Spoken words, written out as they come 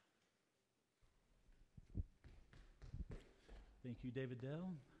Thank you, David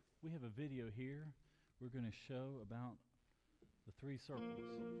Dell. We have a video here we're going to show about the three circles.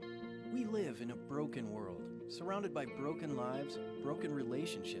 We live in a broken world, surrounded by broken lives, broken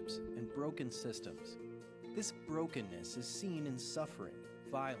relationships, and broken systems. This brokenness is seen in suffering,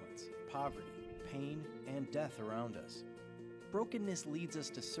 violence, poverty, pain, and death around us. Brokenness leads us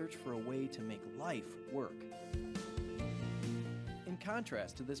to search for a way to make life work. In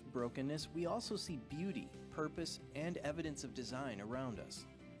contrast to this brokenness, we also see beauty, purpose, and evidence of design around us.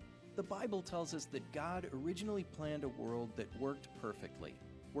 The Bible tells us that God originally planned a world that worked perfectly,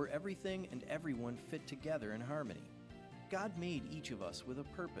 where everything and everyone fit together in harmony. God made each of us with a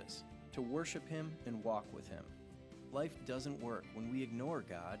purpose, to worship Him and walk with Him. Life doesn't work when we ignore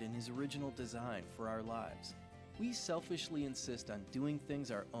God and His original design for our lives. We selfishly insist on doing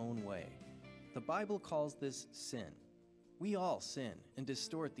things our own way. The Bible calls this sin. We all sin and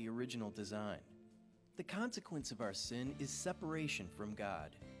distort the original design. The consequence of our sin is separation from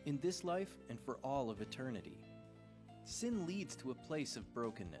God, in this life and for all of eternity. Sin leads to a place of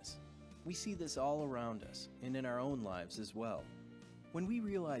brokenness. We see this all around us and in our own lives as well. When we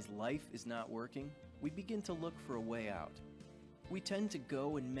realize life is not working, we begin to look for a way out. We tend to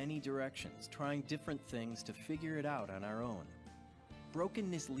go in many directions, trying different things to figure it out on our own.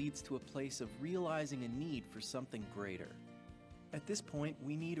 Brokenness leads to a place of realizing a need for something greater. At this point,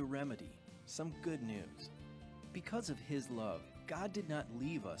 we need a remedy, some good news. Because of His love, God did not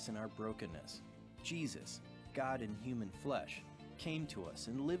leave us in our brokenness. Jesus, God in human flesh, came to us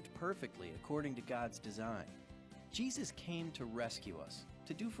and lived perfectly according to God's design. Jesus came to rescue us,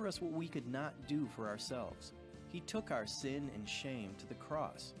 to do for us what we could not do for ourselves. He took our sin and shame to the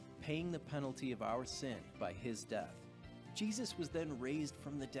cross, paying the penalty of our sin by His death. Jesus was then raised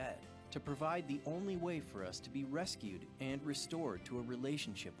from the dead to provide the only way for us to be rescued and restored to a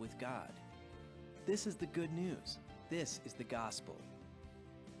relationship with God. This is the good news. This is the gospel.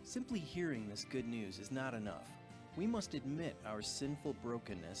 Simply hearing this good news is not enough. We must admit our sinful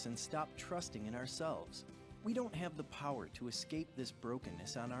brokenness and stop trusting in ourselves. We don't have the power to escape this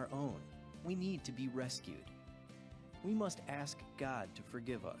brokenness on our own. We need to be rescued. We must ask God to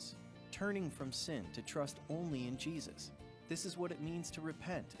forgive us, turning from sin to trust only in Jesus. This is what it means to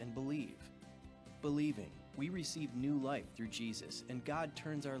repent and believe. Believing, we receive new life through Jesus, and God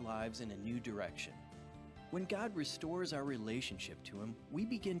turns our lives in a new direction. When God restores our relationship to Him, we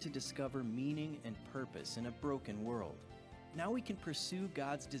begin to discover meaning and purpose in a broken world. Now we can pursue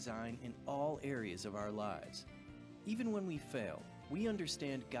God's design in all areas of our lives. Even when we fail, we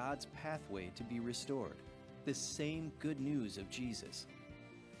understand God's pathway to be restored, this same good news of Jesus.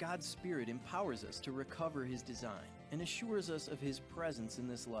 God's Spirit empowers us to recover His design and assures us of His presence in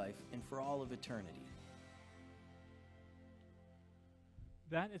this life and for all of eternity.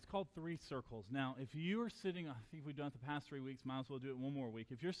 That is called three circles. Now, if you are sitting, I think we've done it the past 3 weeks, might as well do it one more week.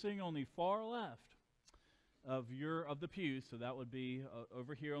 If you're sitting on the far left of the pew, so that would be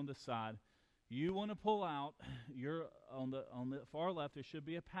over here on this side, you want to pull out on the far left. There should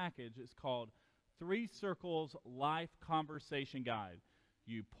be a package. It's called Three Circles Life Conversation Guide.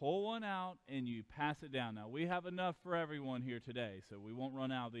 You pull one out and you pass it down. Now, we have enough for everyone here today, so we won't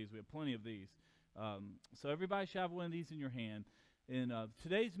run out of these. We have plenty of these. So everybody should have one of these in your hand. In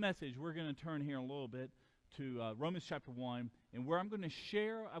today's message, we're going to turn here in a little bit to Romans chapter 1, and where I'm going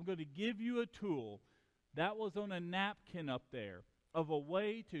to give you a tool that was on a napkin up there of a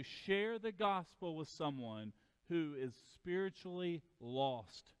way to share the gospel with someone who is spiritually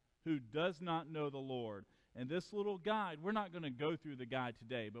lost, who does not know the Lord. And this little guide, we're not going to go through the guide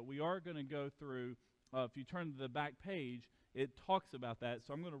today, but we are going to go through, if you turn to the back page, it talks about that.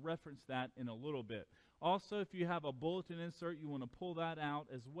 So I'm going to reference that in a little bit. Also, if you have a bulletin insert, you want to pull that out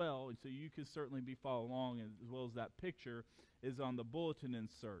as well, and so you can certainly be following along, as well as that picture is on the bulletin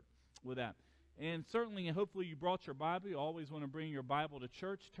insert with that. And certainly, and hopefully you brought your Bible. You always want to bring your Bible to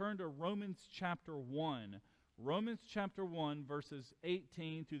church. Turn to Romans chapter 1. Romans chapter 1, verses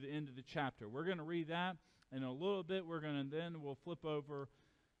 18 through the end of the chapter. We're going to read that. In a little bit, we'll flip over,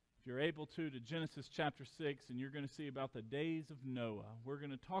 if you're able to Genesis chapter 6, and you're going to see about the days of Noah. We're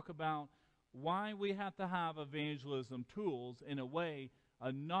going to talk about why we have to have evangelism tools, in a way,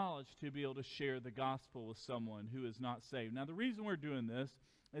 a knowledge to be able to share the gospel with someone who is not saved. Now, the reason we're doing this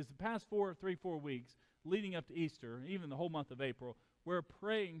is the past 4 weeks leading up to Easter, even the whole month of April, we're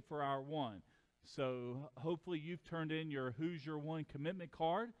praying for our one. So hopefully you've turned in your Who's Your One commitment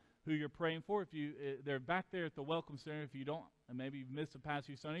card, who you're praying for. If they're back there at the Welcome Center. If you don't, and maybe you've missed the past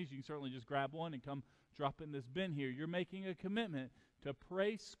few Sundays, you can certainly just grab one and come drop in this bin here. You're making a commitment to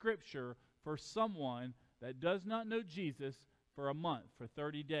pray Scripture for someone that does not know Jesus for a month, for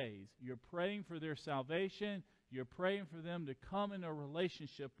 30 days. You're praying for their salvation. You're praying for them to come in a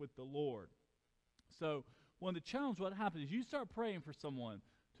relationship with the Lord. So one of the challenges, what happens is you start praying for someone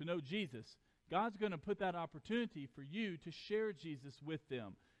to know Jesus. God's going to put that opportunity for you to share Jesus with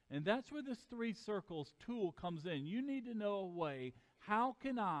them. And that's where this 3 circles tool comes in. You need to know a way, how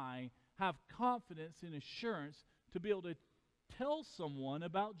can I have confidence and assurance to be able to tell someone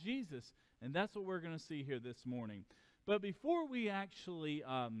about Jesus? And that's what we're going to see here this morning. But before we actually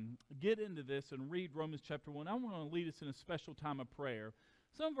get into this and read Romans chapter 1, I want to lead us in a special time of prayer.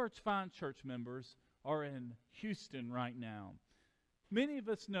 Some of our fine church members are in Houston right now. Many of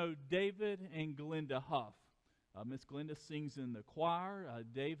us know David and Glenda Huff. Miss Glenda sings in the choir.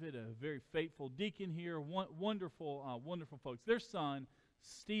 David, a very faithful deacon here. Wonderful, wonderful folks. Their son,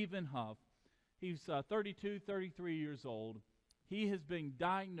 Stephen Huff, he's 33 years old. He has been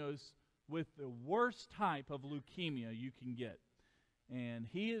diagnosed with the worst type of leukemia you can get. And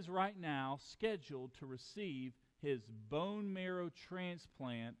he is right now scheduled to receive his bone marrow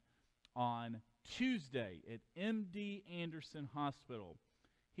transplant on Tuesday at MD Anderson Hospital.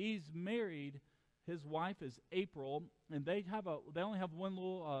 He's married. His wife is April, and they only have one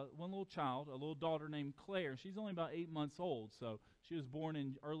little child, a little daughter named Claire. She's only about 8 months old, so she was born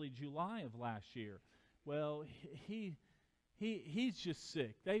in early July of last year. Well, he's just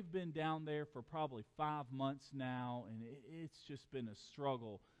sick. They've been down there for probably 5 months now, and it's just been a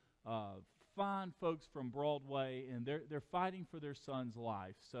struggle. Fine folks from Broadway, and they're fighting for their son's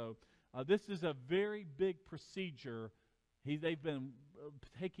life. So this is a very big procedure. They've been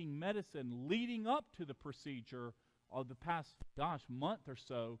taking medicine leading up to the procedure of the past, month or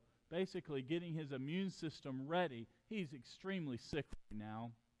so, basically getting his immune system ready. He's extremely sick right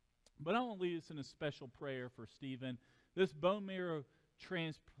now. But I want to lead us in a special prayer for Stephen. This bone marrow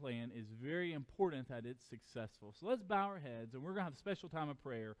transplant is very important that it's successful. So let's bow our heads, and we're going to have a special time of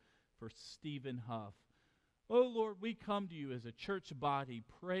prayer for Stephen Huff. Oh, Lord, we come to you as a church body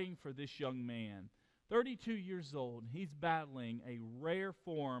praying for this young man. 32 years old, he's battling a rare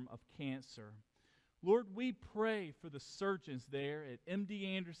form of cancer. Lord, we pray for the surgeons there at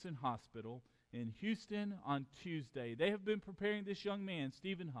MD Anderson Hospital in Houston on Tuesday. They have been preparing this young man,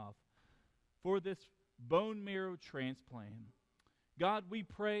 Stephen Huff, for this bone marrow transplant. God, we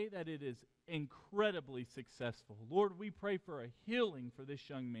pray that it is incredibly successful. Lord, we pray for a healing for this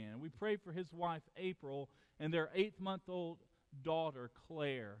young man. We pray for his wife, April, and their 8-month-old daughter,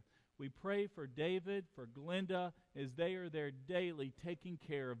 Claire. We pray for David, for Glenda, as they are there daily taking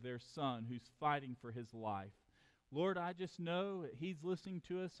care of their son who's fighting for his life. Lord, I just know that he's listening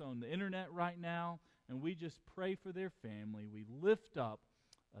to us on the internet right now, and we just pray for their family. We lift up,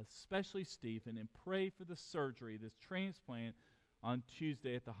 especially Stephen, and pray for the surgery, this transplant, on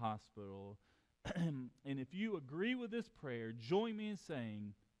Tuesday at the hospital. And if you agree with this prayer, join me in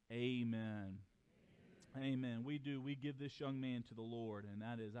saying, Amen. Amen. We do. We give this young man to the Lord, and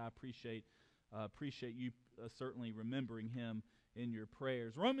that is, I appreciate you certainly remembering him in your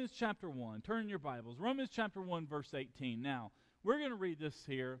prayers. Romans chapter 1. Turn in your Bibles. Romans chapter 1, verse 18. Now, we're going to read this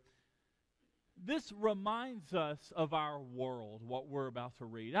here. This reminds us of our world, what we're about to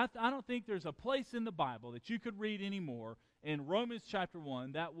read. I don't think there's a place in the Bible that you could read anymore in Romans chapter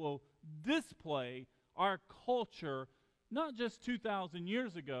 1 that will display our culture, not just 2,000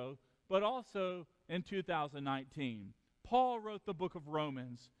 years ago, but also in 2019. Paul wrote the book of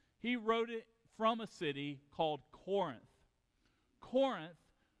Romans. He wrote it from a city called Corinth. Corinth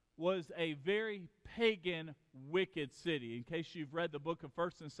was a very pagan, wicked city. In case you've read the book of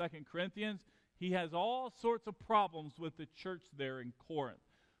 1st and 2nd Corinthians, he has all sorts of problems with the church there in Corinth.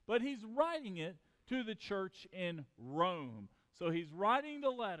 But he's writing it to the church in Rome. So he's writing the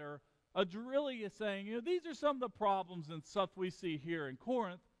letter, really saying, these are some of the problems and stuff we see here in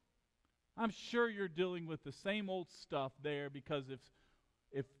Corinth. I'm sure you're dealing with the same old stuff there, because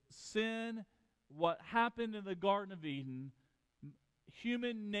if sin, what happened in the Garden of Eden,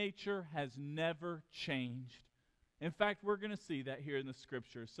 human nature has never changed. In fact, we're going to see that here in the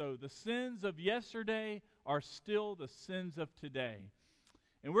Scripture. So the sins of yesterday are still the sins of today.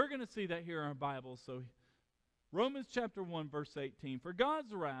 And we're going to see that here in our Bible. So Romans chapter 1, verse 18. For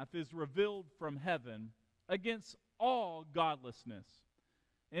God's wrath is revealed from heaven against all godlessness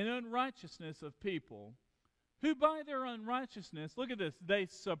and unrighteousness of people, who by their unrighteousness, look at this, they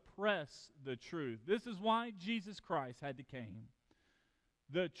suppress the truth. This is why Jesus Christ had to come.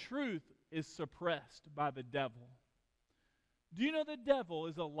 The truth is suppressed by the devil. Do you know the devil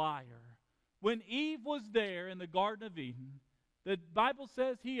is a liar? When Eve was there in the Garden of Eden, the Bible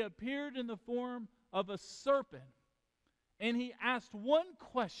says he appeared in the form of a serpent, and he asked one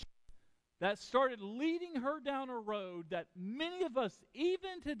question that started leading her down a road that many of us,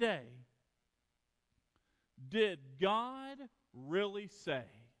 even today, did God really say?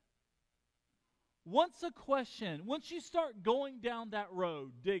 Once you start going down that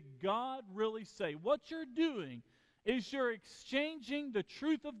road, did God really say? What you're doing is you're exchanging the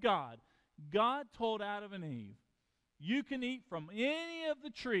truth of God. God told Adam and Eve, you can eat from any of the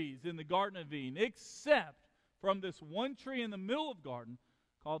trees in the Garden of Eden except from this one tree in the middle of the garden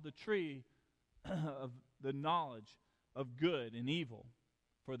called the tree of the knowledge of good and evil.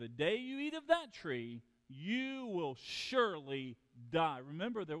 For the day you eat of that tree, you will surely die.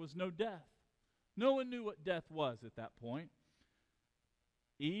 Remember, there was no death. No one knew what death was at that point.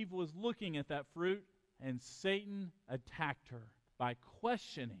 Eve was looking at that fruit, and Satan attacked her by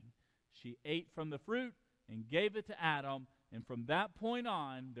questioning. She ate from the fruit and gave it to Adam, and from that point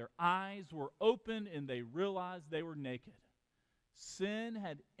on, their eyes were opened and they realized they were naked. Sin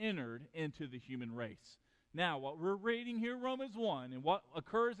had entered into the human race. Now, what we're reading here, Romans 1, and what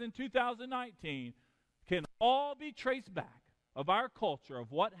occurs in 2019, can all be traced back of our culture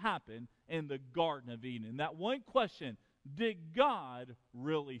of what happened in the Garden of Eden. That one question, did God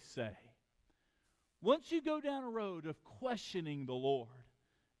really say? Once you go down a road of questioning the Lord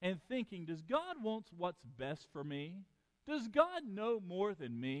and thinking, does God want what's best for me? Does God know more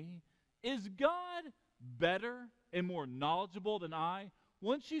than me? Is God better and more knowledgeable than I?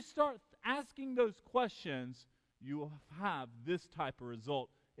 Once you start asking those questions, you will have this type of result.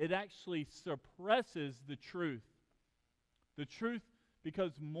 It actually suppresses the truth. The truth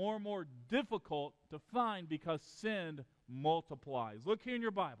becomes more and more difficult to find because sin multiplies. Look here in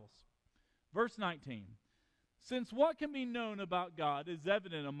your Bibles. Verse 19. Since what can be known about God is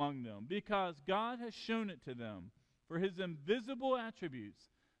evident among them, because God has shown it to them, for his invisible attributes,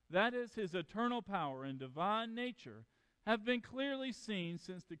 that is, his eternal power and divine nature, have been clearly seen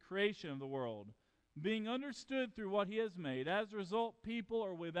since the creation of the world, being understood through what he has made. As a result, people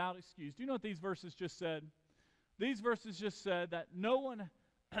are without excuse. Do you know what these verses just said? These verses just said that no one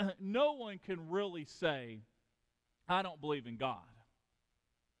can really say, I don't believe in God.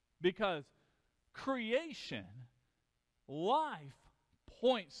 Because creation, life,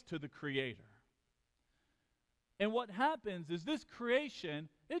 points to the Creator. And what happens is this creation,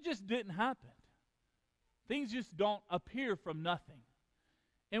 it just didn't happen. Things just don't appear from nothing.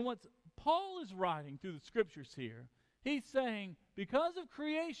 And what Paul is writing through the scriptures here, he's saying, because of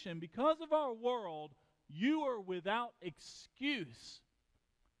creation, because of our world, you are without excuse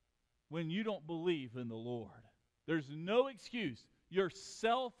when you don't believe in the Lord. There's no excuse. You're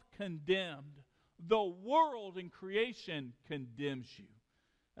self-condemned. The world and creation condemns you.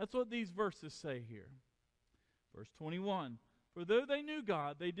 That's what these verses say here. Verse 21, for though they knew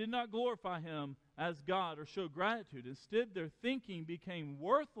God, they did not glorify him as God or show gratitude. Instead, their thinking became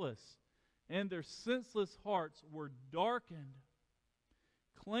worthless, and their senseless hearts were darkened.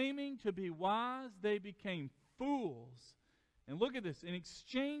 Claiming to be wise, they became fools. And look at this, and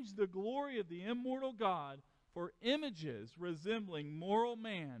exchanged the glory of the immortal God for images resembling mortal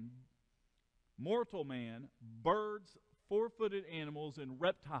man, birds, four-footed animals, and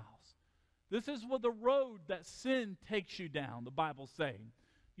reptiles. This is what the road that sin takes you down, the Bible's saying.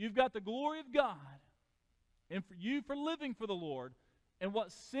 You've got the glory of God, and for you for living for the Lord. And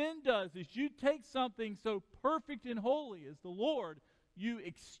what sin does is you take something so perfect and holy as the Lord, you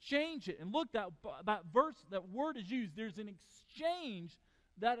exchange it. And look, that word is used. There's an exchange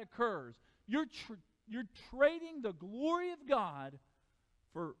that occurs. You're trading the glory of God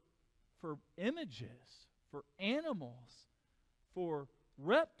for images, for animals, for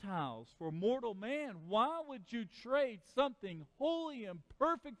reptiles, for mortal man. Why would you trade something holy and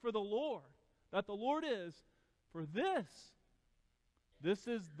perfect for the Lord, that the Lord is, for this? This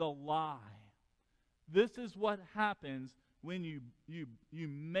is the lie. This is what happens when you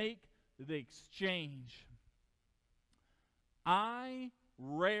make the exchange. I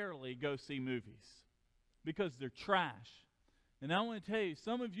rarely go see movies because they're trash. And I want to tell you,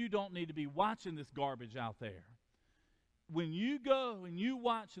 some of you don't need to be watching this garbage out there. When you go and you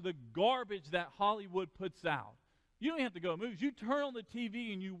watch the garbage that Hollywood puts out, you don't have to go to movies. You turn on the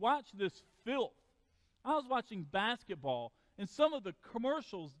TV and you watch this filth. I was watching basketball, and some of the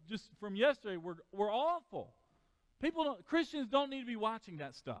commercials just from yesterday were awful. Christians don't need to be watching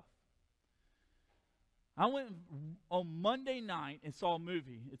that stuff. I went on Monday night and saw a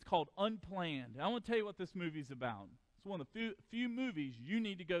movie. It's called Unplanned. I want to tell you what this movie's about. It's one of the few movies you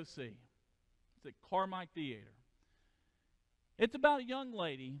need to go see. It's at Carmike Theater. It's about a young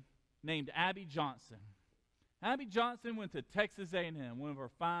lady named Abby Johnson. Abby Johnson went to Texas A&M, one of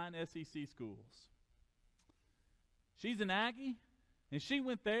our fine SEC schools. She's an Aggie, and she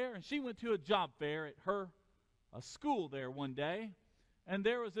went there, and she went to a job fair at a school there one day, and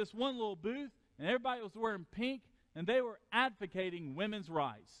there was this one little booth, and everybody was wearing pink, and they were advocating women's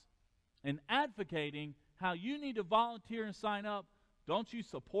rights and advocating how you need to volunteer and sign up. Don't you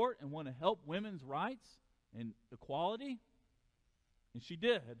support and want to help women's rights and equality? And she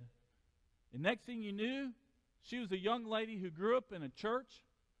did. And next thing you knew, she was a young lady who grew up in a church,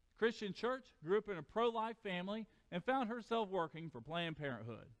 Christian church, grew up in a pro-life family, and found herself working for Planned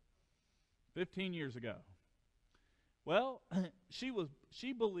Parenthood 15 years ago. Well,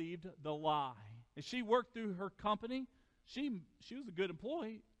 she believed the lie. As she worked through her company, she was a good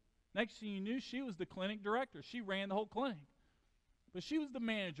employee. Next thing you knew, she was the clinic director. She ran the whole clinic. But she was the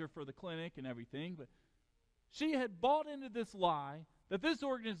manager for the clinic and everything. But she had bought into this lie that this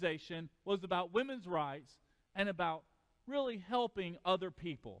organization was about women's rights and about really helping other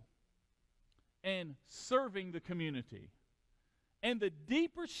people and serving the community. And the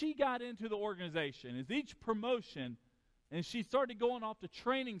deeper she got into the organization, as each promotion, and she started going off to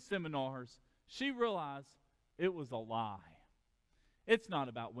training seminars, she realized it was a lie. It's not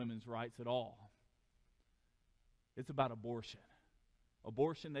about women's rights at all. It's about abortion.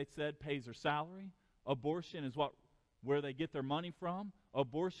 Abortion, they said, pays their salary. Abortion is where they get their money from.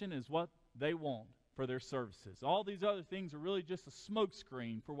 Abortion is what they want for their services. All these other things are really just a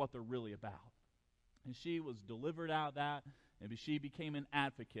smokescreen for what they're really about. And she was delivered out of that, and she became an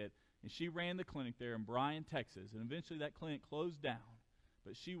advocate. And she ran the clinic there in Bryan, Texas. And eventually that clinic closed down.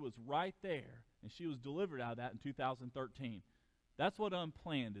 But she was right there, and she was delivered out of that in 2013. That's what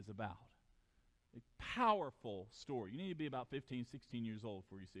Unplanned is about. A powerful story. You need to be about 15, 16 years old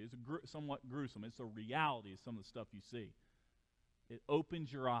before you see it. It's somewhat gruesome. It's a reality of some of the stuff you see. It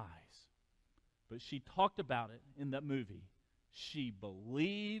opens your eyes. But she talked about it in that movie. She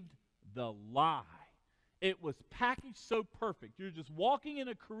believed the lie. It was packaged so perfect. You're just walking in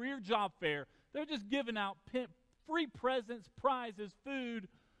a career job fair. They're just giving out free presents, prizes, food.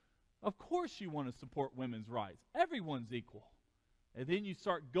 Of course you want to support women's rights. Everyone's equal. And then you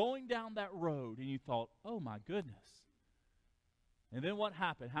start going down that road, and you thought, oh, my goodness. And then what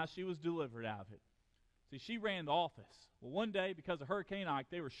happened? How she was delivered out of it. See, she ran the office. Well, one day, because of Hurricane Ike,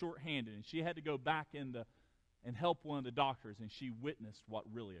 they were short-handed, and she had to go back and help one of the doctors, and she witnessed what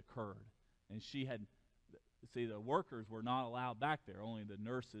really occurred. And the workers were not allowed back there. Only the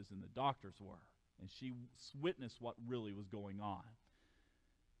nurses and the doctors were. And she witnessed what really was going on.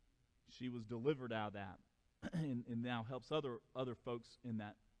 She was delivered out of that. And now helps other folks in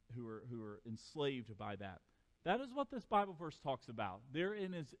that who are enslaved by that. That is what this Bible verse talks about. There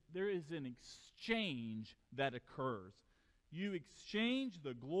is an exchange that occurs. You exchange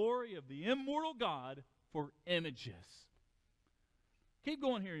the glory of the immortal God for images. Keep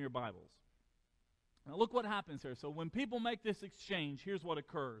going here in your Bibles. Now look what happens here. So when people make this exchange, here's what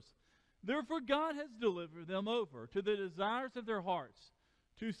occurs. Therefore God has delivered them over to the desires of their hearts,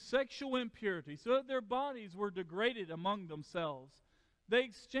 to sexual impurity, so that their bodies were degraded among themselves. They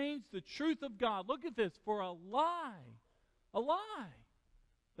exchanged the truth of God, look at this, for a lie. A lie.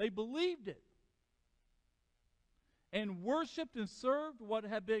 They believed it. And worshipped and served what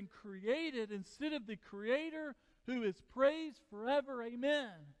had been created instead of the Creator, who is praised forever.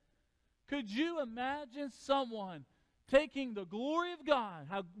 Amen. Could you imagine someone taking the glory of God,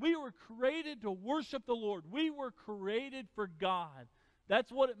 how we were created to worship the Lord. We were created for God.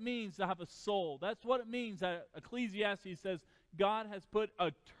 That's what it means to have a soul. That's what it means that Ecclesiastes says God has put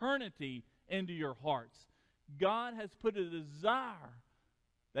eternity into your hearts. God has put a desire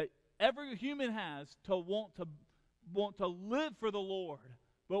that every human has to want to live for the Lord.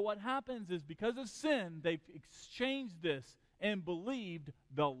 But what happens is because of sin, they've exchanged this and believed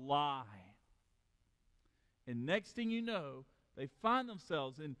the lie. And next thing you know, they find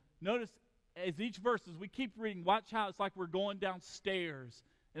themselves, and notice as each verse, as we keep reading, watch how it's like we're going downstairs,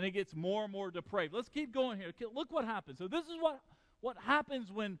 and it gets more and more depraved. Let's keep going here. Look what happens. So this is what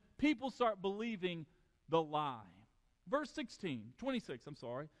happens when people start believing the lie. Verse 26,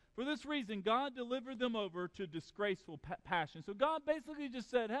 For this reason, God delivered them over to disgraceful passion. So God basically just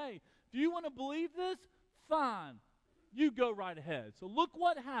said, hey, do you want to believe this? Fine. You go right ahead. So look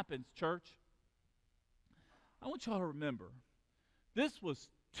what happens, church. I want y'all to remember, this was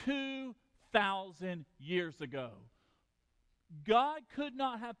 2,000 years ago. God could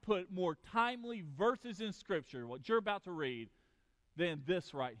not have put more timely verses in Scripture, what you're about to read, than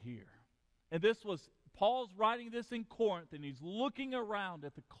this right here. And this was, Paul's writing this in Corinth, and he's looking around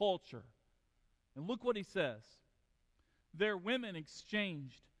at the culture. And look what he says. Their women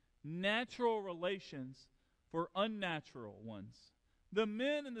exchanged natural relations for unnatural ones. The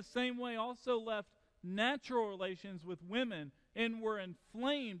men in the same way also left natural relations with women and were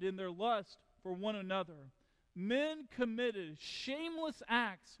inflamed in their lust for one another. Men committed shameless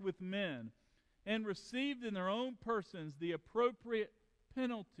acts with men and received in their own persons the appropriate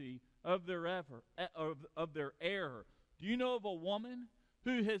penalty of their error. Do you know of a woman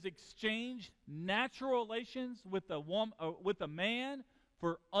who has exchanged natural relations with a man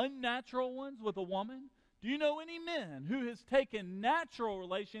for unnatural ones with a woman? Do you know any men who has taken natural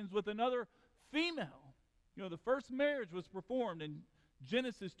relations with another female? You know, the first marriage was performed in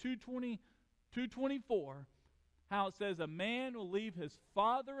Genesis 2:24, how it says a man will leave his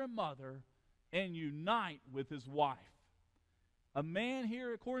father and mother and unite with his wife. A man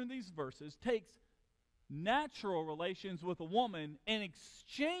here, according to these verses, takes natural relations with a woman and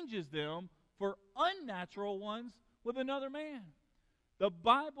exchanges them for unnatural ones with another man. The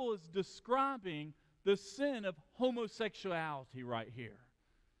Bible is describing the sin of homosexuality right here.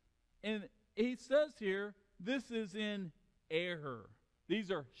 And he says here, this is in error. These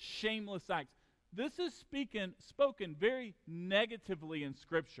are shameless acts. This is spoken very negatively in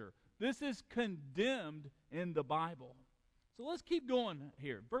Scripture. This is condemned in the Bible. So let's keep going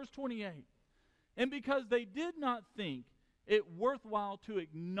here. Verse 28. And because they did not think it worthwhile to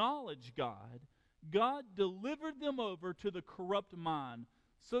acknowledge God, God delivered them over to the corrupt mind,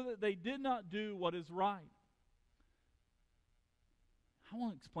 so that they did not do what is right. I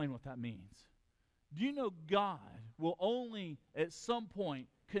want to explain what that means. Do you know God will only at some point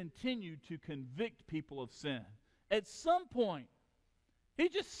continue to convict people of sin? At some point, He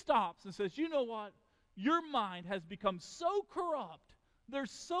just stops and says, you know what? Your mind has become so corrupt.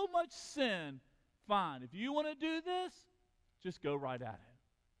 There's so much sin. Fine. If you want to do this, just go right at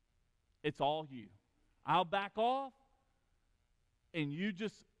it. It's all you. I'll back off, and you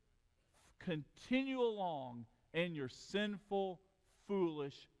just continue along in your sinful,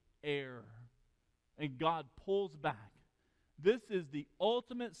 foolish error. And God pulls back. This is the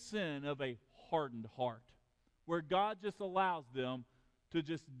ultimate sin of a hardened heart, where God just allows them to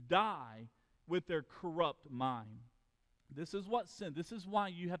just die with their corrupt mind. This is what sin. This is why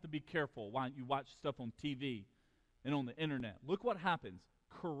you have to be careful when you watch stuff on TV and on the internet. Look what happens.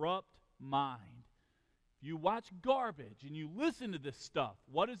 Corrupt mind. You watch garbage and you listen to this stuff.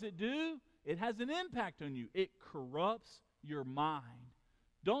 What does it do? It has an impact on you. It corrupts your mind.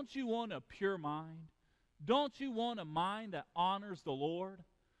 Don't you want a pure mind? Don't you want a mind that honors the Lord?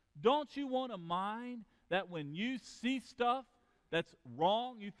 Don't you want a mind that when you see stuff that's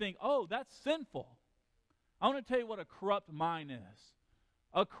wrong, you think, oh, that's sinful? I want to tell you what a corrupt mind is.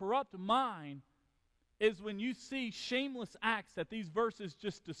 A corrupt mind is when you see shameless acts that these verses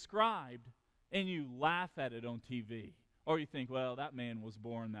just described and you laugh at it on TV. Or you think, well, that man was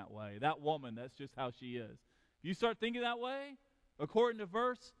born that way. That woman, that's just how she is. If you start thinking that way, according to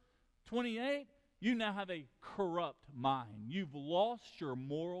verse 28, you now have a corrupt mind. You've lost your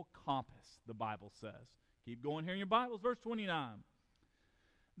moral compass, the Bible says. Keep going here in your Bibles, verse 29.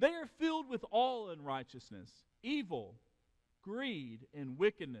 They are filled with all unrighteousness, evil, greed, and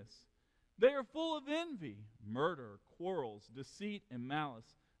wickedness. They are full of envy, murder, quarrels, deceit, and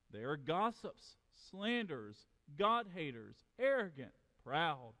malice. They are gossips, slanderers, God-haters, arrogant,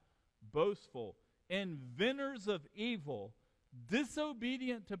 proud, boastful, inventors of evil,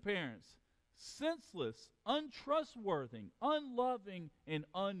 disobedient to parents, senseless, untrustworthy, unloving, and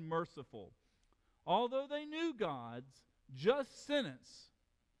unmerciful. Although they knew God's just sentence,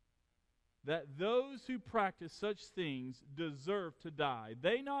 that those who practice such things deserve to die,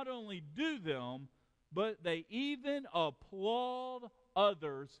 they not only do them, but they even applaud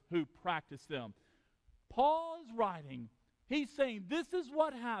others who practice them. Paul is writing, he's saying this is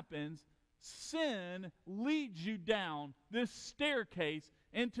what happens. Sin leads you down this staircase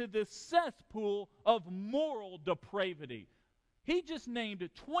into this cesspool of moral depravity. He just named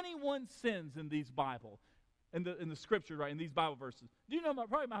 21 sins in these Bible, in the scripture, right, in these Bible verses. Do you know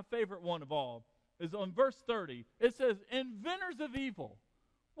probably my favorite one of all is on verse 30. It says, inventors of evil.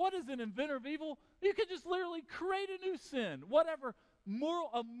 What is an inventor of evil? You can just literally create a new sin. Whatever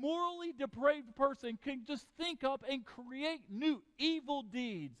a morally depraved person can just think up and create new evil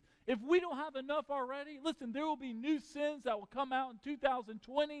deeds. If we don't have enough already, listen, there will be new sins that will come out in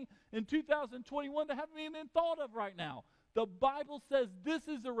 2020 and 2021 that haven't even been thought of right now. The Bible says this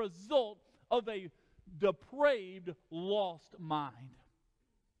is a result of a depraved, lost mind.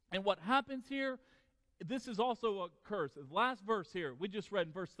 And what happens here, this is also a curse. The last verse here, we just read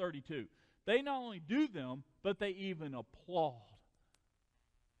in verse 32. They not only do them, but they even applaud.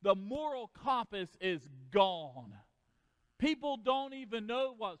 The moral compass is gone. People don't even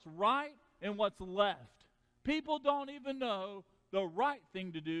know what's right and what's left. People don't even know the right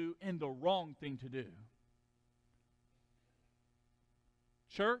thing to do and the wrong thing to do.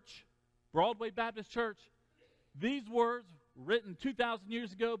 Church, Broadway Baptist Church, these words written 2,000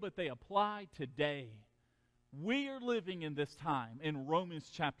 years ago, but they apply today. We are living in this time in Romans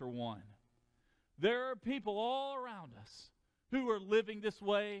chapter 1. There are people all around us who are living this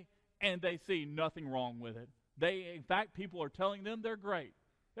way, and they see nothing wrong with it. In fact, people are telling them they're great.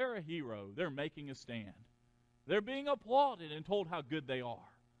 They're a hero. They're making a stand. They're being applauded and told how good they are.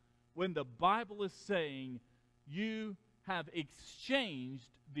 When the Bible is saying you have exchanged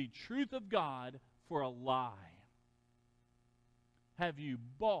the truth of God for a lie. Have you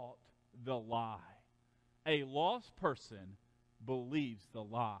bought the lie? A lost person believes the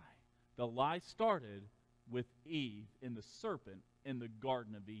lie. The lie started with Eve and the serpent in the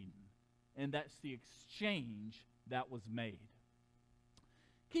Garden of Eden. And that's the exchange that was made.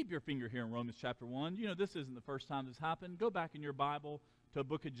 Keep your finger here in Romans chapter 1. You know, this isn't the first time this happened. Go back in your Bible to the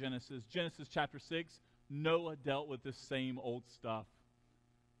book of Genesis. Genesis chapter 6, Noah dealt with this same old stuff.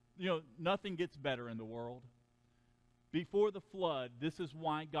 You know, nothing gets better in the world. Before the flood, this is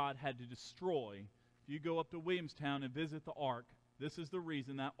why God had to destroy. If you go up to Williamstown and visit the ark, this is the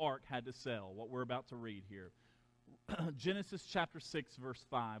reason that ark had to sail, what we're about to read here. Genesis chapter 6, verse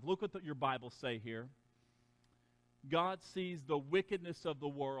 5. Look what your Bibles say here. God sees the wickedness of the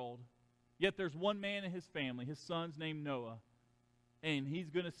world, yet there's one man in his family, his son's named Noah, and he's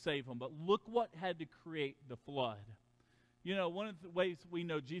going to save him. But look what had to create the flood. You know, one of the ways we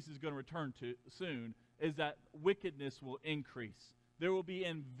know Jesus is going to return to soon is that wickedness will increase. There will be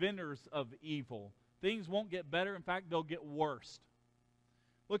inventors of evil. Things won't get better. In fact, they'll get worse.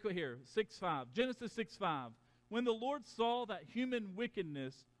 Look here, 6:5. Genesis 6:5. When the Lord saw that human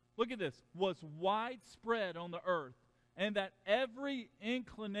wickedness, look at this, was widespread on the earth, and that every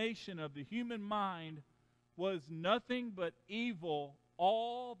inclination of the human mind was nothing but evil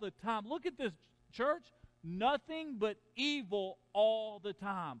all the time. Look at this, church. Nothing but evil all the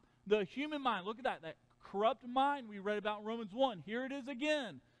time. The human mind, look at that corrupt mind we read about in Romans 1. Here it is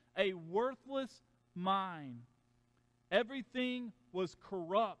again. A worthless mind. Everything was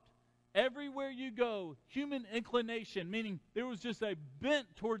corrupt. Everywhere you go, human inclination, meaning there was just a bent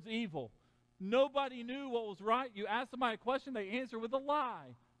towards evil. Nobody knew what was right. You ask somebody a question, they answer with a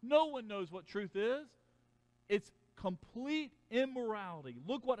lie. No one knows what truth is. It's complete immorality.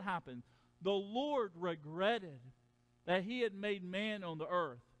 Look what happened. The Lord regretted that he had made man on the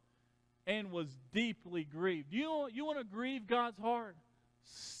earth and was deeply grieved. You want to grieve God's heart?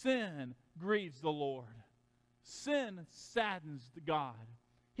 Sin grieves the Lord. Sin saddens God.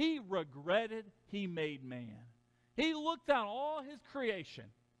 He regretted he made man. He looked at all his creation.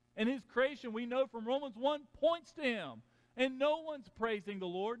 And his creation, we know from Romans 1, points to him. And no one's praising the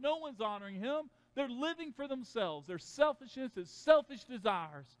Lord. No one's honoring him. They're living for themselves. Their selfishness, their selfish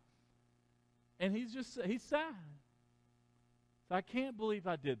desires. And he's sad. So I can't believe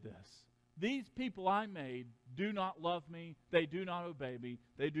I did this. These people I made do not love me. They do not obey me.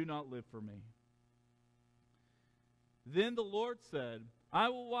 They do not live for me. Then the Lord said, I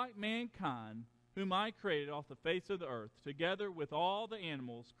will wipe mankind, whom I created off the face of the earth, together with all the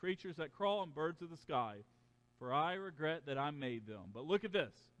animals, creatures that crawl, and birds of the sky, for I regret that I made them. But look at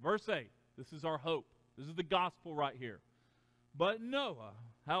this, verse 8. This is our hope. This is the gospel right here. But Noah,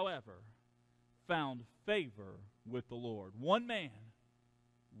 however, found favor with the Lord. One man.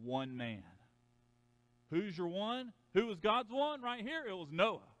 Who's your one? Who was God's one? Right here, it was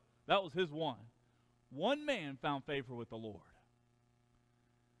Noah. That was his one. One man found favor with the Lord.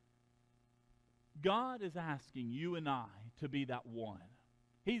 God is asking you and I to be that one.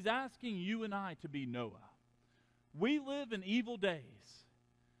 He's asking you and I to be Noah. We live in evil days.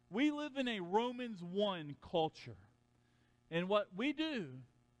 We live in a Romans 1 culture. And what we do,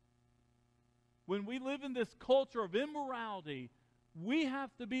 when we live in this culture of immorality, we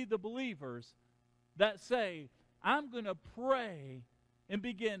have to be the believers that say, I'm going to pray and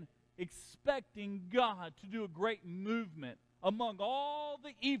begin expecting God to do a great movement among all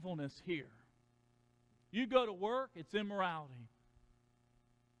the evilness here. You go to work, it's immorality.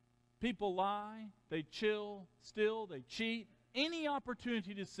 People lie, they steal, they cheat. Any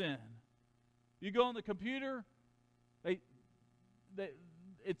opportunity to sin. You go on the computer,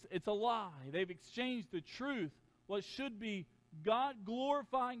 it's a lie. They've exchanged the truth, what should be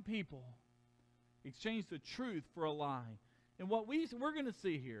God-glorifying people, exchanged the truth for a lie. And what we're going to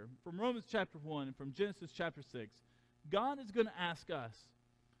see here from Romans chapter 1 and from Genesis chapter 6, God is going to ask us,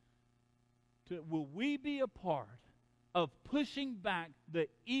 will we be a part of pushing back the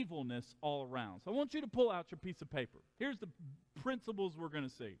evilness all around? So I want you to pull out your piece of paper. Here's the principles we're going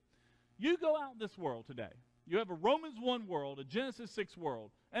to see. You go out in this world today. You have a Romans 1 world, a Genesis 6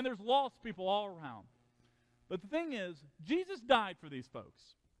 world, and there's lost people all around. But the thing is, Jesus died for these folks.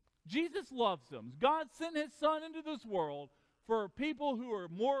 Jesus loves them. God sent his son into this world for people who are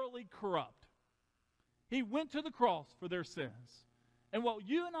morally corrupt. He went to the cross for their sins. And what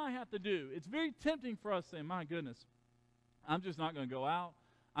you and I have to do, it's very tempting for us to say, my goodness, I'm just not going to go out.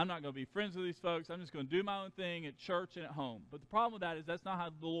 I'm not going to be friends with these folks. I'm just going to do my own thing at church and at home. But the problem with that is that's not how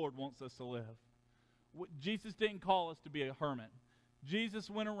the Lord wants us to live. Jesus didn't call us to be a hermit. Jesus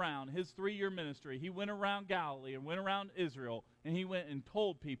went around his 3-year ministry. He went around Galilee and went around Israel, and he went and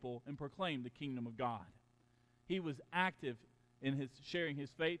told people and proclaimed the kingdom of God. He was active in his sharing his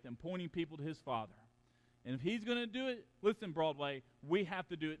faith and pointing people to his Father. And if he's going to do it, listen, Broadway, we have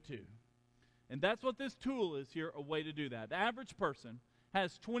to do it too. And that's what this tool is here, a way to do that. The average person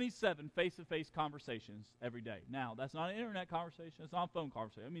has 27 face-to-face conversations every day. Now, that's not an internet conversation. It's not a phone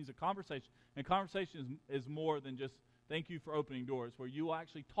conversation. It means a conversation. And conversation is more than just thank you for opening doors, where you will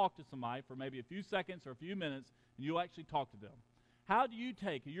actually talk to somebody for maybe a few seconds or a few minutes, and you'll actually talk to them. How do you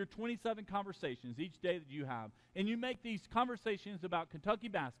take your 27 conversations each day that you have, and you make these conversations about Kentucky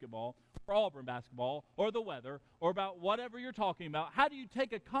basketball or Auburn basketball or the weather or about whatever you're talking about? How do you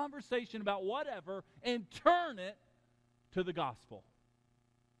take a conversation about whatever and turn it to the gospel?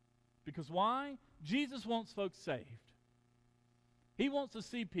 Because why? Jesus wants folks saved. He wants to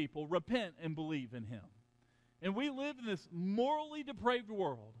see people repent and believe in him. And we live in this morally depraved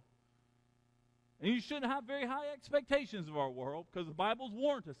world. And you shouldn't have very high expectations of our world, because the Bible's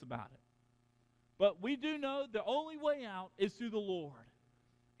warned us about it. But we do know the only way out is through the Lord.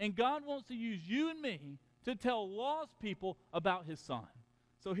 And God wants to use you and me to tell lost people about his Son.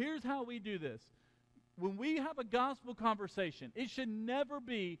 So here's how we do this. When we have a gospel conversation, it should never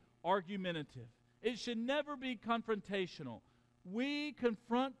be argumentative. It should never be confrontational. We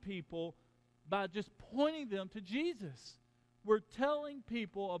confront people by just pointing them to Jesus. We're telling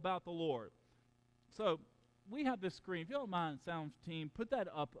people about the Lord. So we have this screen. If you don't mind, sound team, put that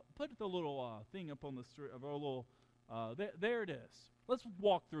up. Put the little thing up on the street. There it is. Let's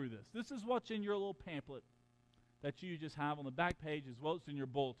walk through this. This is what's in your little pamphlet that you just have on the back page, as well as in your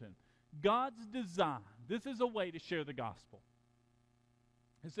bulletin. God's design. This is a way to share the gospel.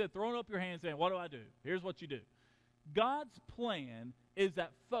 Instead of throwing up your hands saying, what do I do? Here's what you do. God's plan is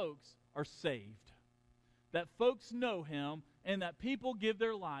that folks are saved, that folks know him, and that people give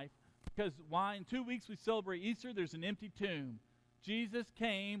their life. Because why? In 2 weeks we celebrate Easter. There's an empty tomb. Jesus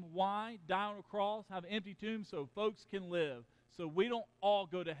came. Why? Die on a cross, have an empty tomb so folks can live, so we don't all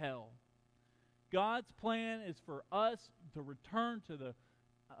go to hell. God's plan is for us to return to the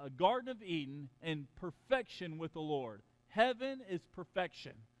Garden of Eden in perfection with the Lord. Heaven is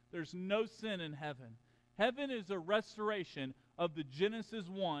perfection. There's no sin in heaven. Heaven is a restoration of the Genesis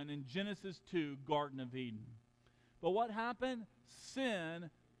 1 and Genesis 2 Garden of Eden. But what happened? Sin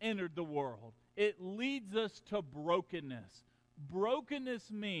entered the world. It leads us to brokenness.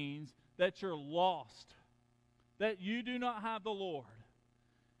 Brokenness means that you're lost, that you do not have the Lord.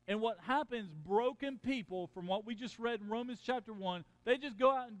 And what happens, broken people, from what we just read in Romans chapter 1, they just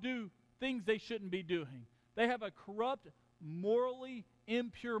go out and do things they shouldn't be doing. They have a corrupt, morally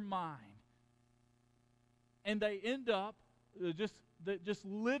impure mind. And they end up just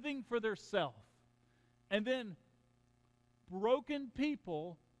living for their self. And then broken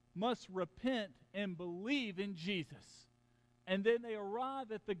people must repent and believe in Jesus. And then they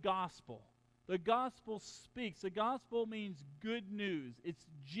arrive at the gospel. The gospel speaks. The gospel means good news. It's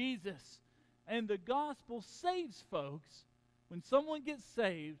Jesus. And the gospel saves folks. When someone gets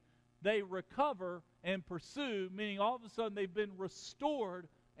saved, they recover and pursue, meaning all of a sudden they've been restored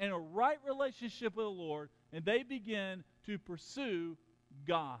in a right relationship with the Lord, and they begin to pursue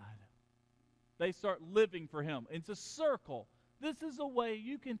God. They start living for him. It's a circle. This is a way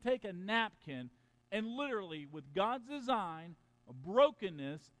you can take a napkin and literally, with God's design,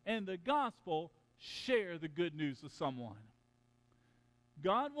 brokenness, and the gospel, share the good news with someone.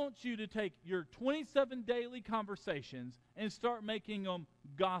 God wants you to take your 27 daily conversations and start making them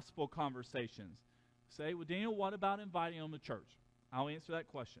gospel conversations. Say, well, Daniel, what about inviting them to church? I'll answer that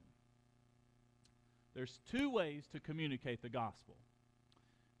question. There's 2 ways to communicate the gospel.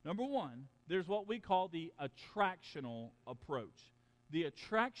 Number 1, there's what we call the attractional approach. The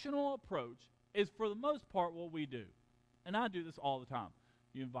attractional approach is, for the most part, what we do. And I do this all the time.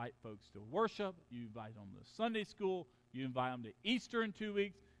 You invite folks to worship. You invite them to Sunday school. You invite them to Easter in 2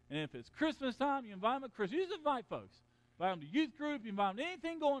 weeks. And if it's Christmas time, you invite them to Christmas. You just invite folks. Invite them to youth group. You invite them to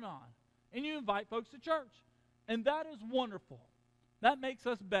anything going on. And you invite folks to church. And that is wonderful. That makes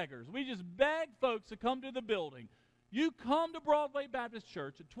us beggars. We just beg folks to come to the building. You come to Broadway Baptist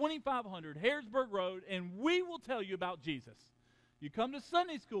Church at 2500 Harrisburg Road, and we will tell you about Jesus. You come to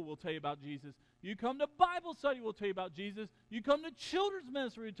Sunday school, we'll tell you about Jesus. You come to Bible study, we'll tell you about Jesus. You come to children's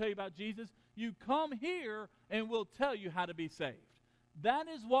ministry, we'll tell you about Jesus. You come here, and we'll tell you how to be saved. That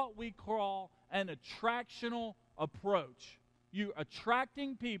is what we call an attractional approach. You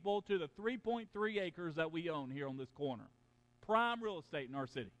attracting people to the 3.3 acres that we own here on this corner. Prime real estate in our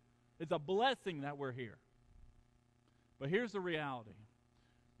city. It's a blessing that we're here. But here's the reality.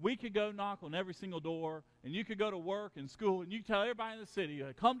 We could go knock on every single door, and you could go to work and school, and you tell everybody in the city,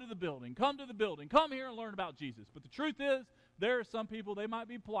 come to the building, come to the building, come here and learn about Jesus. But the truth is, there are some people, they might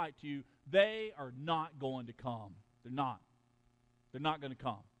be polite to you, they are not going to come. They're not. They're not going to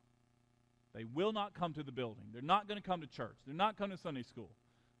come. They will not come to the building. They're not going to come to church. They're not coming to Sunday school.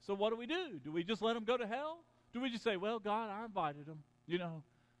 So what do? Do we just let them go to hell? Do we just say, well, God, I invited them. You know,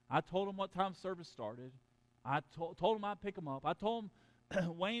 I told them what time service started. I told them I'd pick them up. I told them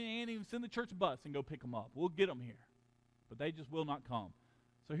Wayne and Andy send the church bus and go pick them up. We'll get them here. But they just will not come.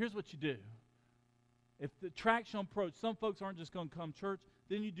 So here's what you do. If the attractional approach, some folks aren't just going to come to church,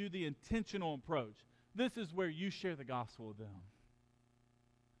 then you do the intentional approach. This is where you share the gospel with them.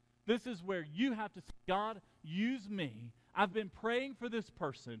 This is where you have to say, God, use me. I've been praying for this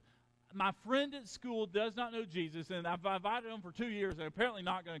person. My friend at school does not know Jesus, and I've invited them for 2 years, and apparently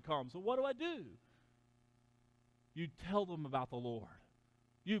not going to come. So what do? You tell them about the Lord.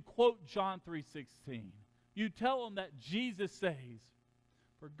 You quote John 3:16. You tell them that Jesus saves.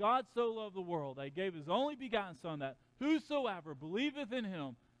 For God so loved the world that he gave his only begotten Son, that whosoever believeth in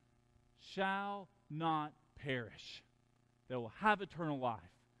him shall not perish. They will have eternal life.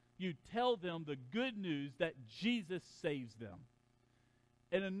 You tell them the good news that Jesus saves them.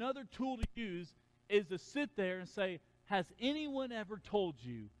 And another tool to use is to sit there and say, has anyone ever told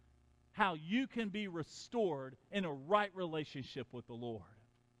you how you can be restored in a right relationship with the Lord?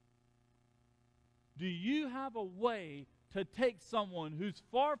 Do you have a way to take someone who's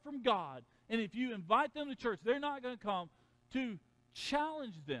far from God, and if you invite them to church, they're not going to come, to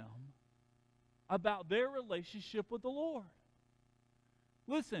challenge them about their relationship with the Lord?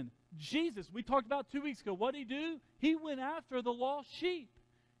 Listen, Jesus, we talked about 2 weeks ago, what did he do? He went after the lost sheep.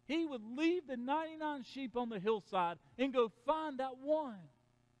 He would leave the 99 sheep on the hillside and go find that one.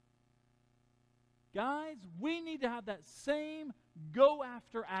 Guys, we need to have that same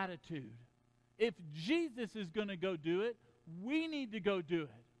go-after attitude. If Jesus is going to go do it, we need to go do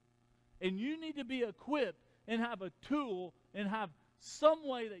it. And you need to be equipped and have a tool and have some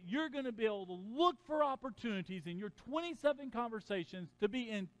way that you're going to be able to look for opportunities in your 27 conversations to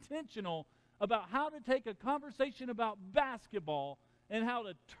be intentional about how to take a conversation about basketball and how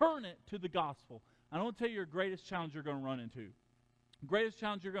to turn it to the gospel. I want to tell you your greatest challenge you're going to run into. The greatest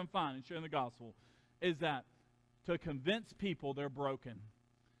challenge you're going to find in sharing the gospel is that to convince people they're broken.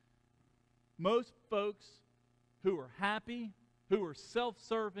 Most folks who are happy, who are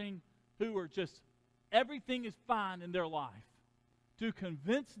self-serving, who are just, everything is fine in their life, to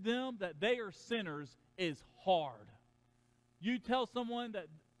convince them that they are sinners is hard. You tell someone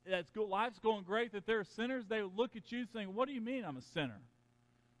that life's going great, that they're sinners, they look at you saying, what do you mean I'm a sinner?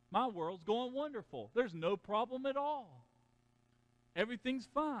 My world's going wonderful. There's no problem at all. Everything's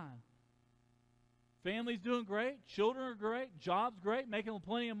fine. Family's doing great. Children are great. Job's great. Making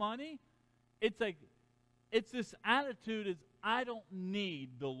plenty of money. It's this attitude is, I don't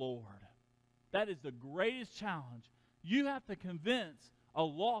need the Lord. That is the greatest challenge. You have to convince a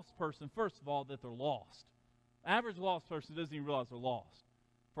lost person, first of all, that they're lost. Average lost person doesn't even realize they're lost.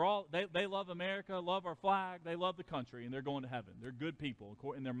 For all they love America, love our flag, they love the country, and they're going to heaven. They're good people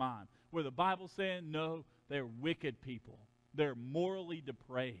in their mind. Where the Bible's saying, no, they're wicked people. They're morally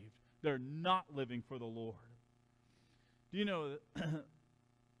depraved. They're not living for the Lord. Do you know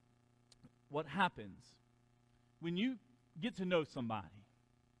what happens when you get to know somebody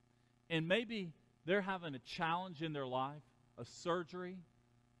and maybe they're having a challenge in their life, a surgery,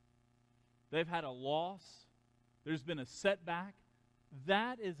 they've had a loss, there's been a setback?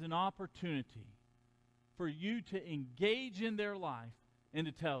 That is an opportunity for you to engage in their life and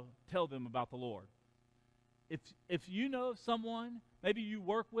to tell them about the Lord. If you know of someone, maybe you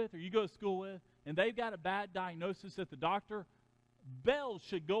work with or you go to school with, and they've got a bad diagnosis at the doctor, bells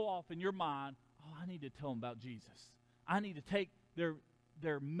should go off in your mind. Oh, I need to tell them about Jesus. I need to take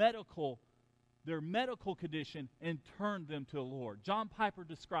their medical condition and turn them to the Lord. John Piper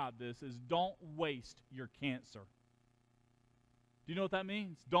described this as don't waste your cancer. Do you know what that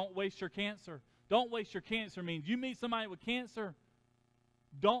means? Don't waste your cancer. Don't waste your cancer means you meet somebody with cancer,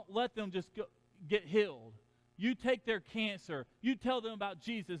 don't let them just get healed. You take their cancer, you tell them about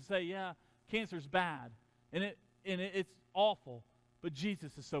Jesus and say, yeah, cancer's bad, and it's awful, but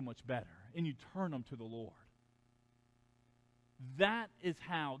Jesus is so much better, and you turn them to the Lord. That is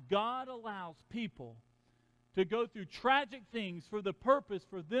how God allows people to go through tragic things for the purpose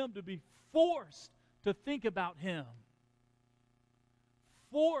for them to be forced to think about Him.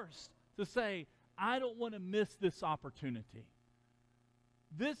 Forced to say, I don't want to miss this opportunity.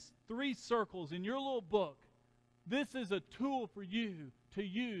 This 3 circles in your little book, this is a tool for you to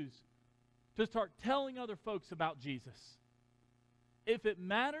use to start telling other folks about Jesus. If it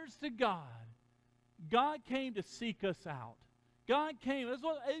matters to God, God came to seek us out. God came, that's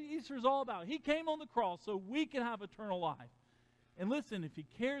what Easter is all about. He came on the cross so we can have eternal life. And listen, if He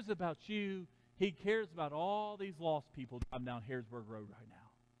cares about you, He cares about all these lost people driving down Harrisburg Road right now.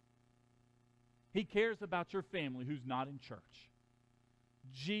 He cares about your family who's not in church.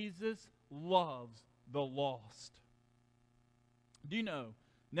 Jesus loves the lost. Do you know,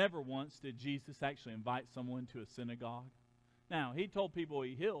 never once did Jesus actually invite someone to a synagogue. Now, He told people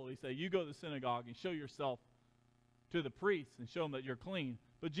He healed. He said, you go to the synagogue and show yourself to the priests and show them that you're clean.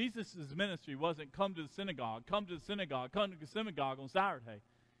 But Jesus' ministry wasn't come to the synagogue, come to the synagogue, come to the synagogue on Saturday.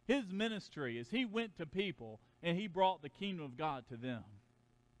 His ministry is He went to people and He brought the kingdom of God to them.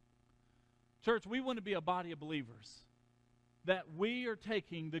 Church, we want to be a body of believers that we are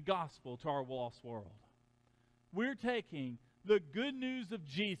taking the gospel to our lost world. We're taking the good news of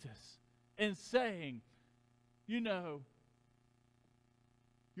Jesus and saying, you know,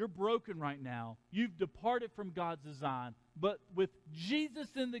 you're broken right now. You've departed from God's design. But with Jesus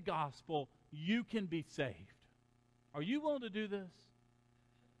in the gospel, you can be saved. Are you willing to do this?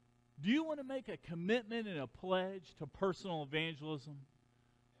 Do you want to make a commitment and a pledge to personal evangelism?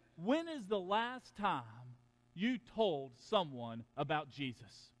 When is the last time you told someone about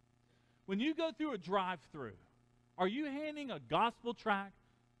Jesus? When you go through a drive-thru, are you handing a gospel tract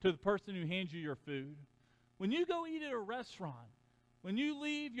to the person who hands you your food? When you go eat at a restaurant, when you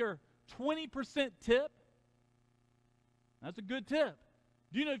leave your 20% tip, that's a good tip.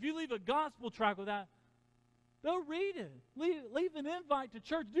 Do you know if you leave a gospel tract with that, they'll read it. Leave an invite to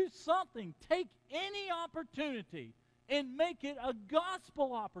church. Do something. Take any opportunity and make it a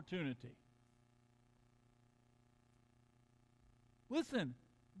gospel opportunity. Listen,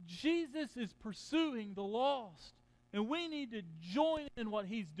 Jesus is pursuing the lost, and we need to join in what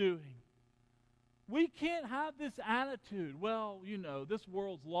He's doing. We can't have this attitude, well, you know, this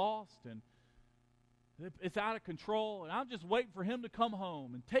world's lost and it's out of control, and I'm just waiting for Him to come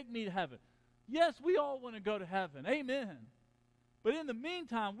home and take me to heaven. Yes, we all want to go to heaven. Amen. But in the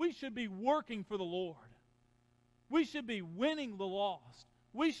meantime, we should be working for the Lord. We should be winning the lost.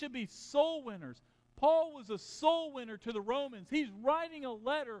 We should be soul winners. Paul was a soul winner to the Romans. He's writing a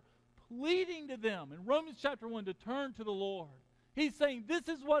letter pleading to them in Romans chapter 1 to turn to the Lord. He's saying this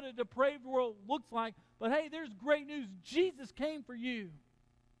is what a depraved world looks like, but hey, there's great news. Jesus came for you.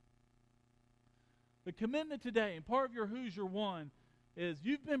 The commitment today, and part of your Who's Your One, is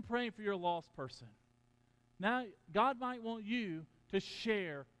you've been praying for your lost person. Now, God might want you to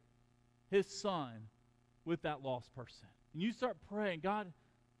share His Son with that lost person. And you start praying, God,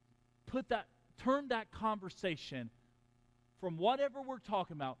 turn that conversation from whatever we're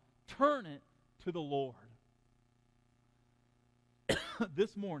talking about, turn it to the Lord.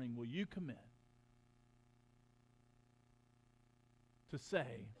 This morning, will you commit to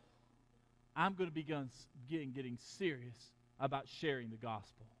say, I'm going to begin getting serious about sharing the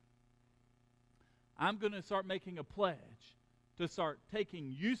gospel. I'm going to start making a pledge to start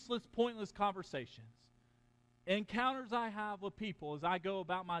taking useless, pointless conversations, encounters I have with people as I go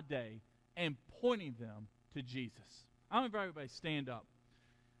about my day, and pointing them to Jesus. I'm going to invite everybody to stand up.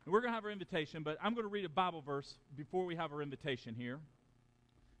 And we're going to have our invitation, but I'm going to read a Bible verse before we have our invitation here.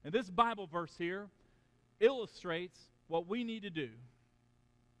 And this Bible verse here illustrates what we need to do.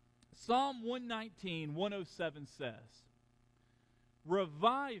 Psalm 119, 107 says,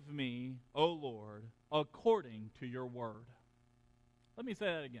 revive me, O Lord, according to your word. Let me say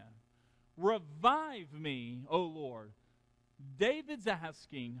that again. Revive me, O Lord. David's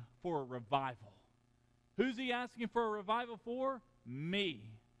asking for a revival. Who's he asking for a revival for? Me.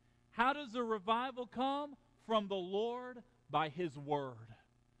 How does a revival come? From the Lord by His word.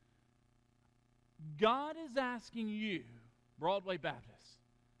 God is asking you, Broadway Baptist,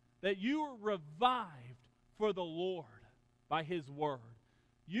 that you are revived for the Lord by His word.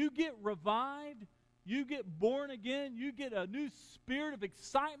 You get revived, you get born again, you get a new spirit of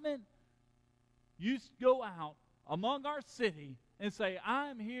excitement. You go out among our city and say,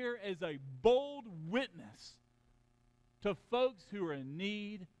 I'm here as a bold witness to folks who are in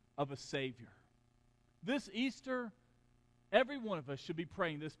need of a Savior. This Easter, every one of us should be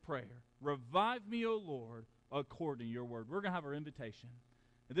praying this prayer. Revive me, O Lord, according to your word. We're going to have our invitation.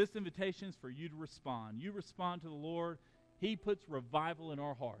 And this invitation is for you to respond. You respond to the Lord. He puts revival in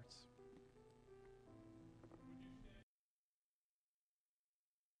our hearts.